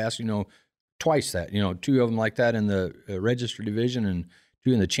 2-dog cast, twice that, 2 of them like that in the registered division and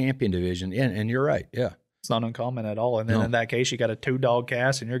 2 in the champion division. And you're right. Yeah. It's not uncommon at all. And then in that case, you got a 2-dog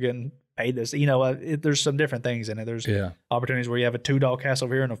cast and you're getting paid this, there's some different things in it. There's opportunities where you have a 2-dog cast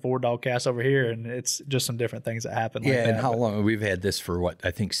over here and a 4-dog cast over here. And it's just some different things that happen. Like and how long we've had this for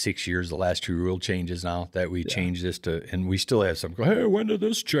I think 6 years, the last 2 rule changes now that we changed this to, and we still have some, hey, when did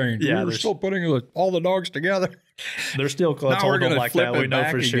this change? Yeah, we're still putting all the dogs together. They're still clubs hold them like that. We know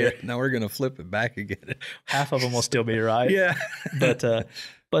for sure. Now we're going to flip it back again. Half of them will still be right. Yeah.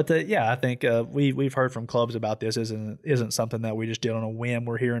 But I think we've heard from clubs about this. Isn't something that we just did on a whim.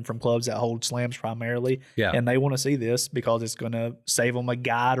 We're hearing from clubs that hold slams primarily, and they want to see this because it's going to save them a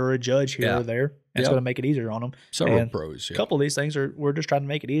guide or a judge here or there. And it's going to make it easier on them. Several pros. A couple of these things we're just trying to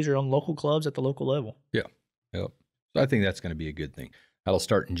make it easier on local clubs at the local level. Yeah. Yep. So I think that's going to be a good thing. That'll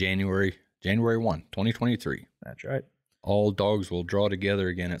start in January 1, 2023. That's right. All dogs will draw together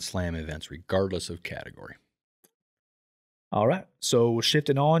again at slam events, regardless of category. All right. So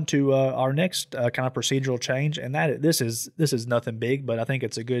shifting on to our next kind of procedural change, and this is nothing big, but I think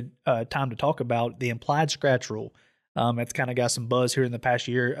it's a good time to talk about the implied scratch rule. It's kind of got some buzz here in the past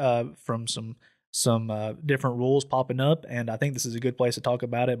year from some different rules popping up, and I think this is a good place to talk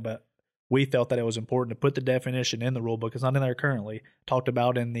about it. But we felt that it was important to put the definition in the rule book. It's not in there currently. Talked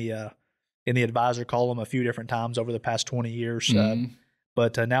about in the advisor column a few different times over the past 20 years.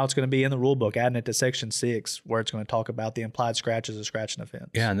 But now it's going to be in the rule book, adding it to section 6, where it's going to talk about the implied scratch as a scratching offense.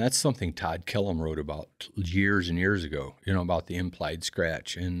 Yeah, and that's something Todd Kellum wrote about years and years ago, about the implied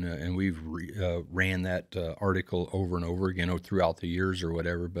scratch. And we've ran that article over and over again throughout the years or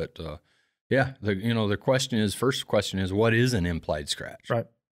whatever. But the first question is, what is an implied scratch? Right.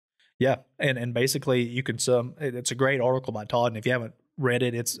 Yeah, and basically you can it's a great article by Todd, and if you haven't read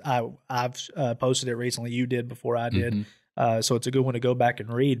it, I've posted it recently. You did before I did. So it's a good one to go back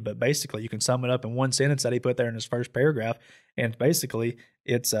and read, but basically you can sum it up in one sentence that he put there in his first paragraph. And basically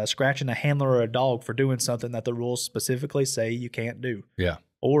it's scratching a handler or a dog for doing something that the rules specifically say you can't do. Yeah.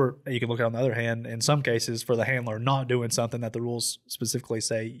 Or you can look at it on the other hand, in some cases for the handler not doing something that the rules specifically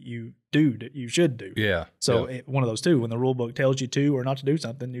say you should do. Yeah. So one of those two, when the rule book tells you to or not to do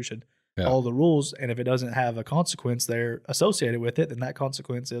something, you should follow the rules. And if it doesn't have a consequence there associated with it, then that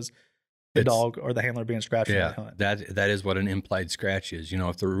consequence is the dog or the handler being scratched. Yeah, that is what an implied scratch is.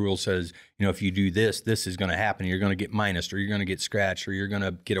 If the rule says, if you do this, this is going to happen. You're going to get minused, or you're going to get scratched, or you're going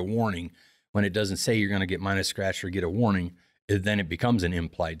to get a warning. When it doesn't say you're going to get minus, scratch, or get a warning, then it becomes an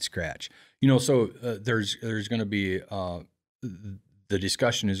implied scratch. So there's going to be the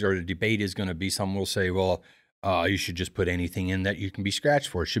discussion or the debate is going to be, some will say, well, you should just put anything in that you can be scratched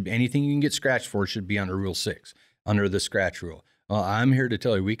for. Anything you can get scratched for should be under Rule 6, under the scratch rule. Well, I'm here to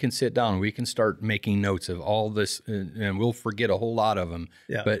tell you, we can sit down, we can start making notes of all this, and we'll forget a whole lot of them,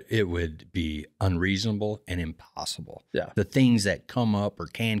 but it would be unreasonable and impossible. Yeah. The things that come up or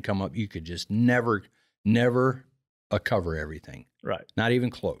can come up, you could just never cover everything. Right. Not even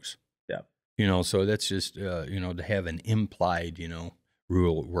close. Yeah. So that's just, to have an implied,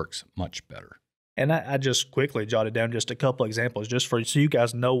 rule works much better. And I just quickly jotted down just a couple examples just so you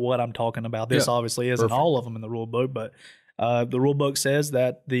guys know what I'm talking about. This obviously isn't all of them in the rule book, but the rule book says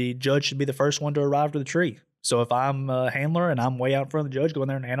that the judge should be the first one to arrive to the tree. So if I'm a handler and I'm way out in front of the judge going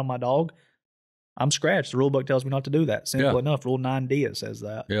there and handle my dog, I'm scratched. The rule book tells me not to do that. Simple enough. Rule 9D, it says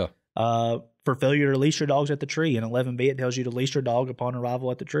that. Yeah. For failure to release your dogs at the tree. In 11B, it tells you to release your dog upon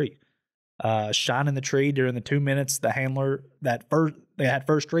arrival at the tree. Shine in the tree during the 2 minutes the handler that had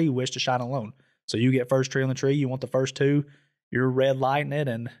first tree wished to shine alone. So you get first tree on the tree. You want the first two. You're red lighting it,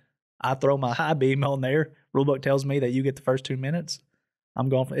 and I throw my high beam on there. Rulebook tells me that you get the first 2 minutes. I'm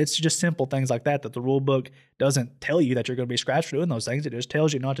going for it's just simple things like that the rule book doesn't tell you that you're going to be scratched for doing those things. It just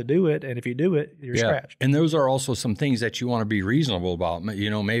tells you not to do it, and if you do it, you're scratched. And those are also some things that you want to be reasonable about. You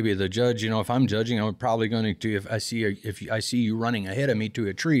know, maybe the judge, you know, if I'm judging, I'm probably going to, if I see you running ahead of me to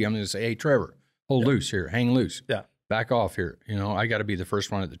a tree, I'm going to say, hey, Trevor, hold loose here, hang loose. Yeah. Back off here. You know, I got to be the first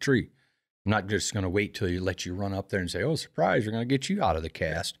one at the tree. I'm not just going to wait till you let you run up there and say, oh, surprise, we're going to get you out of the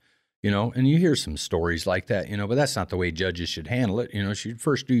cast. You know, and you hear some stories like that, you know, but that's not the way judges should handle it. You know, you should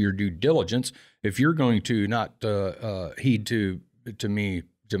first do your due diligence. If you're going to not heed to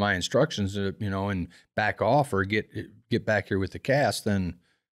my instructions, you know, and back off or get back here with the cast, then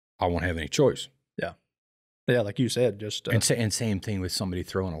I won't have any choice. Yeah. Yeah, like you said, just and same thing with somebody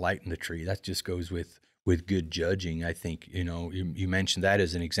throwing a light in the tree. That just goes with good judging. I think, you know, you mentioned that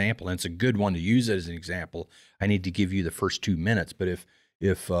as an example, and it's a good one to use as an example. I need to give you the first 2 minutes, but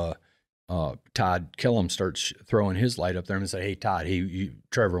if Todd Killam starts throwing his light up there and say, hey, Todd,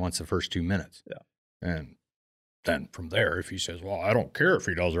 Trevor wants the first 2 minutes. Yeah. And then from there, if he says, well, I don't care if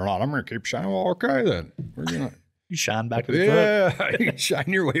he does or not, I'm going to keep shining. Well, okay, then. We're gonna... You shine back to the truck. Yeah, you shine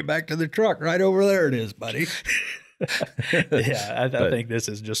your way back to the truck. Right over there it is, buddy. Yeah, I think this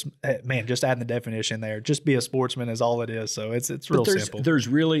is just, man, just adding the definition there. Just be a sportsman is all it is. So it's real simple. There's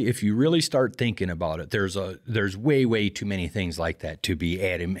really, if you really start thinking about it, there's way too many things like that to be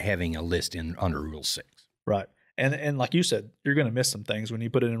having a list under Rule 6. Right. And like you said, you're going to miss some things when you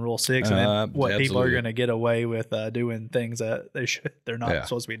put it in Rule 6, and then people are going to get away with doing things that they're not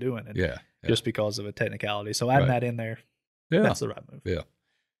supposed to be doing, and just because of a technicality. So adding that in there, that's the right move. Yeah.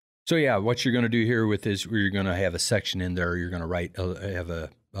 So what you're going to do here with is you're going to have a section in there. You're going to write have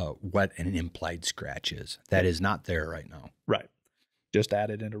what an implied scratch is. That is not there right now. Right. Just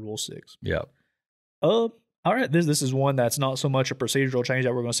added into Rule 6. Yeah. All right. This is one that's not so much a procedural change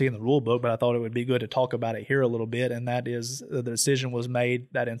that we're going to see in the rule book, but I thought it would be good to talk about it here a little bit. And that is the decision was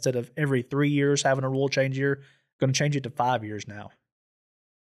made that instead of every 3 years having a rule change year, going to change it to 5 years now.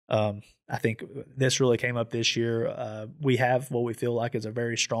 I think this really came up this year. We have what we feel like is a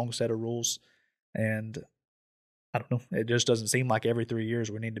very strong set of rules, and I don't know. It just doesn't seem like every 3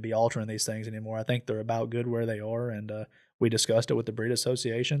 years we need to be altering these things anymore. I think they're about good where they are, and we discussed it with the breed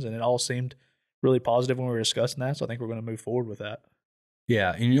associations, and it all seemed really positive when we were discussing that, so I think we're going to move forward with that.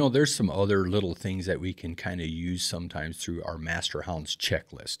 Yeah, and you know, there's some other little things that we can kind of use sometimes through our Master Hounds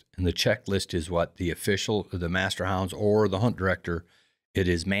checklist, and the checklist is what the Master Hounds or the hunt director, it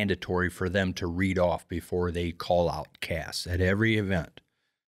is mandatory for them to read off before they call out casts at every event.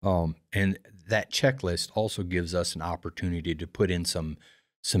 And that checklist also gives us an opportunity to put in some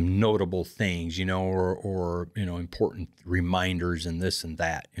notable things, you know, or you know, important reminders and this and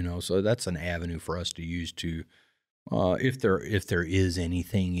that, you know. So that's an avenue for us to use to, if there is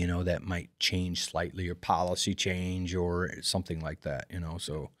anything, you know, that might change slightly, or policy change or something like that, you know.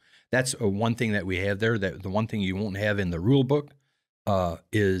 So that's one thing that we have there. That the one thing you won't have in the rule book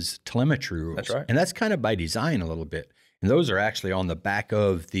is telemetry rules. That's right. And that's kind of by design a little bit. And those are actually on the back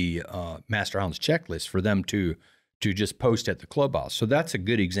of the Master Hounds checklist for them to just post at the clubhouse. So that's a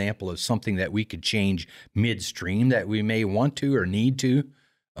good example of something that we could change midstream that we may want to or need to.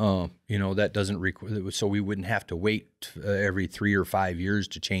 You know, that doesn't require, so we wouldn't have to wait every 3 or 5 years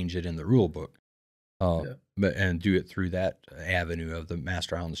to change it in the rule book. And do it through that avenue of the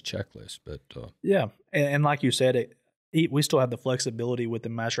Master Hounds checklist. But and like you said, we still have the flexibility with the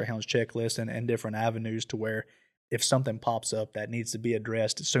Master Hounds checklist and different avenues to where if something pops up that needs to be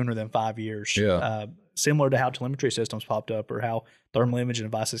addressed sooner than 5 years, similar to how telemetry systems popped up or how thermal imaging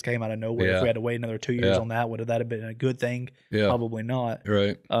devices came out of nowhere. If we had to wait another 2 years on that, would that have been a good thing? Probably not.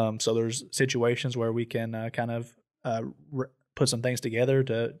 Right. So there's situations where we can kind of put some things together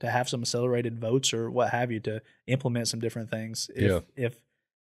to have some accelerated votes or what have you to implement some different things. If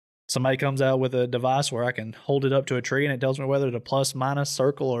somebody comes out with a device where I can hold it up to a tree and it tells me whether to plus, minus,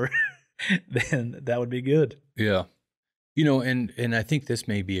 circle, or then that would be good. Yeah. You know, and I think this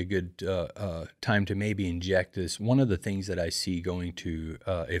may be a good time to maybe inject this. One of the things that I see going to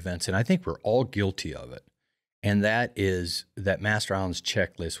events, and I think we're all guilty of it, and that is that Master Hounds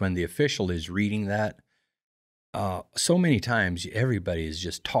checklist. When the official is reading that, so many times everybody is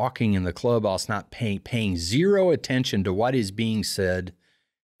just talking in the clubhouse, not paying zero attention to what is being said.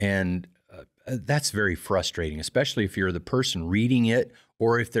 And that's very frustrating, especially if you're the person reading it,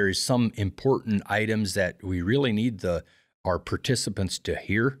 or if there is some important items that we really need our participants to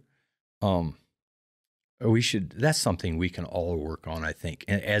hear. That's something we can all work on, I think.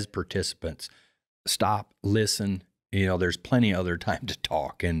 And as participants, stop, listen. There's plenty of other time to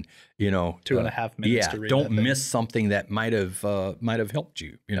talk, and 2.5 minutes to read. Don't miss something that might have helped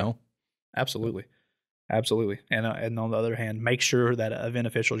you. Absolutely. And on the other hand, make sure that event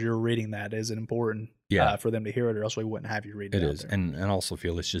officials you're reading that is important for them to hear it, or else we wouldn't have you read it. It is, and also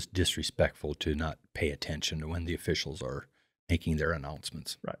feel it's just disrespectful to not pay attention to when the officials are making their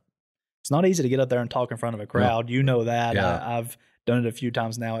announcements. Right. It's not easy to get up there and talk in front of a crowd. No. You know that. Yeah. I've done it a few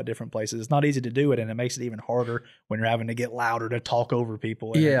times now at different places. It's not easy to do it, and it makes it even harder when you're having to get louder to talk over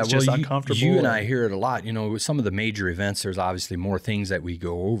people. And it's just uncomfortable. You and I hear it a lot. With some of the major events, there's obviously more things that we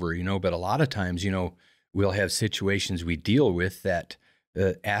go over, but a lot of times, we'll have situations we deal with that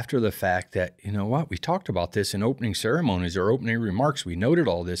after the fact that, we talked about this in opening ceremonies or opening remarks. We noted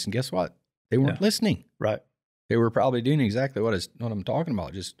all this, and guess what? They weren't listening. Right. They were probably doing exactly what I'm talking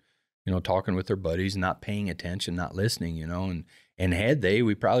about, just talking with their buddies, not paying attention, not listening, and had they,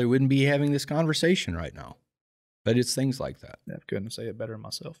 we probably wouldn't be having this conversation right now. But it's things like that. I couldn't say it better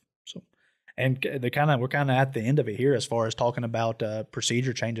myself. So, and we're kind of at the end of it here as far as talking about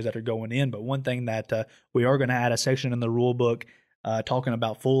procedure changes that are going in. But one thing that we are going to add a section in the rule book talking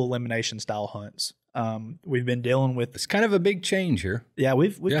about full elimination style hunts. We've been dealing with. It's kind of a big change here. Yeah,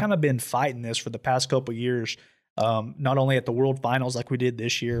 we've kind of been fighting this for the past couple of years. Not only at the World Finals like we did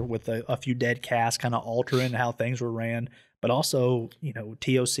this year with a few dead casts kind of altering how things were ran, but also,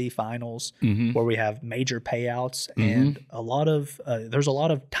 TOC finals where we have major payouts and there's a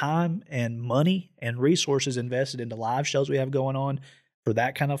lot of time and money and resources invested into live shows we have going on for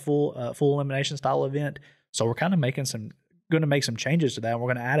that kind of full elimination style event. So we're kind of going to make some changes to that. And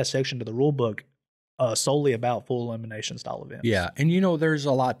we're going to add a section to the rule book solely about full elimination style events. Yeah, and there's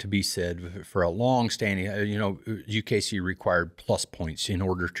a lot to be said for a long-standing. UKC required plus points in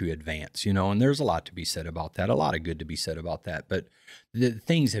order to advance. And there's a lot to be said about that. A lot of good to be said about that. But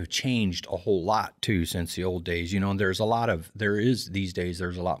things have changed a whole lot too since the old days. And these days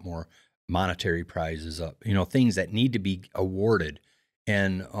there's a lot more monetary prizes up. Things that need to be awarded,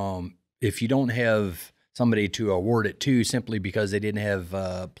 and if you don't have somebody to award it to simply because they didn't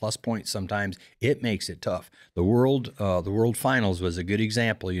have plus points, sometimes it makes it tough. The World Finals was a good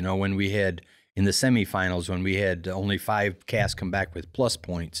example. When we had in the semifinals, when we had only 5 casts come back with plus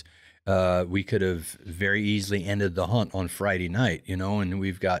points, we could have very easily ended the hunt on Friday night. And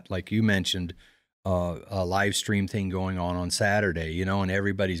we've got, like you mentioned, a live stream thing going on Saturday. And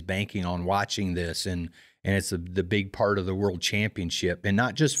everybody's banking on watching this, and it's the big part of the World Championship, and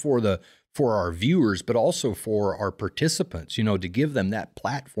not just for our viewers, but also for our participants, to give them that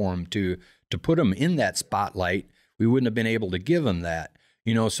platform to put them in that spotlight. We wouldn't have been able to give them that,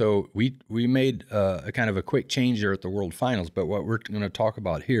 so we made a kind of a quick change there at the World Finals. But what we're going to talk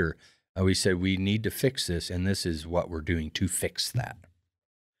about here, we said we need to fix this, and this is what we're doing to fix that.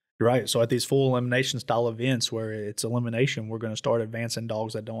 Right. So at these full elimination style events where it's elimination, we're going to start advancing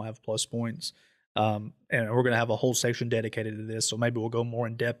dogs that don't have plus points. And we're going to have a whole section dedicated to this, so maybe we'll go more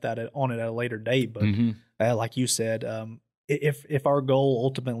in depth on it at a later date. But like you said, if our goal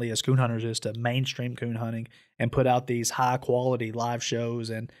ultimately as coon hunters is to mainstream coon hunting and put out these high quality live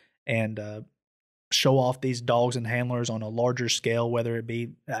shows and show off these dogs and handlers on a larger scale, whether it be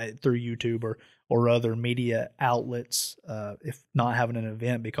through YouTube or other media outlets, if not having an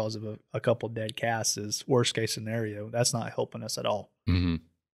event because of a couple dead casts is worst case scenario, that's not helping us at all.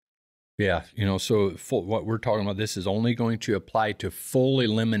 Yeah, so what we're talking about, this is only going to apply to full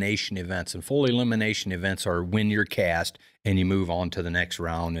elimination events. And full elimination events are when you're cast and you move on to the next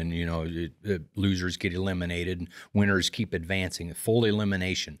round, and, losers get eliminated and winners keep advancing. Full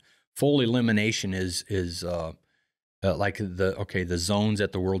elimination. Full elimination is like the zones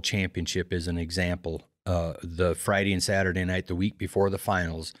at the World Championship is an example. The Friday and Saturday night, the week before the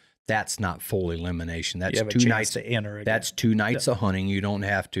finals, that's not full elimination. That's 2 nights to enter again. That's 2 nights of hunting. You don't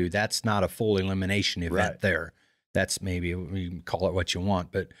have to. That's not a full elimination event there. That's maybe, you can call it what you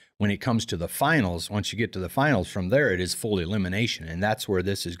want. But when it comes to the finals, once you get to the finals, from there it is full elimination, and that's where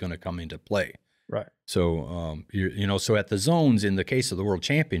this is going to come into play. Right. So, so at the zones, in the case of the World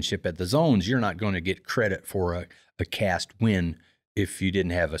Championship, at the zones, you're not going to get credit for a cast win if you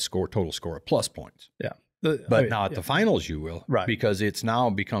didn't have a total score of plus points. Yeah. But now at the finals you will, right? Because it's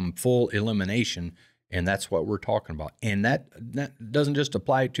now become full elimination, and that's what we're talking about. And that doesn't just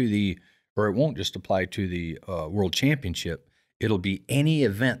apply to it won't just apply to the World Championship. It'll be any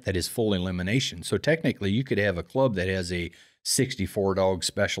event that is full elimination. So technically, you could have a club that has a 64 dog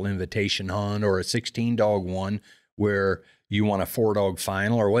special invitation hunt or a 16 dog one where you want a 4-dog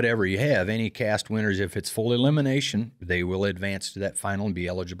final or whatever you have. Any cast winners, if it's full elimination, they will advance to that final and be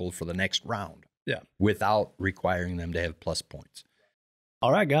eligible for the next round. Yeah. Without requiring them to have plus points.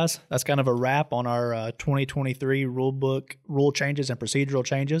 All right, guys, that's kind of a wrap on our 2023 rule book rule changes and procedural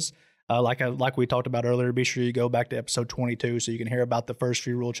changes. Like we talked about earlier, be sure you go back to episode 22 so you can hear about the first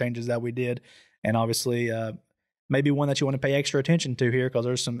few rule changes that we did, and obviously maybe one that you want to pay extra attention to here because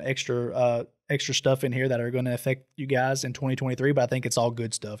there's some extra stuff in here that are going to affect you guys in 2023. But I think it's all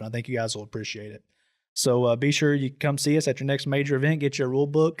good stuff, and I think you guys will appreciate it. So be sure you come see us at your next major event. Get your rule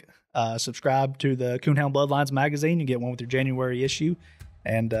book. Subscribe to the Coonhound Bloodlines magazine. You get one with your January issue.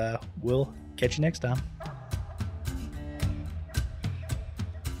 And we'll catch you next time.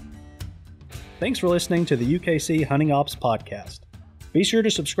 Thanks for listening to the UKC Hunting Ops Podcast. Be sure to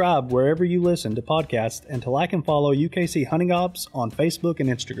subscribe wherever you listen to podcasts and to like and follow UKC Hunting Ops on Facebook and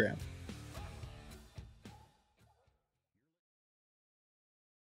Instagram.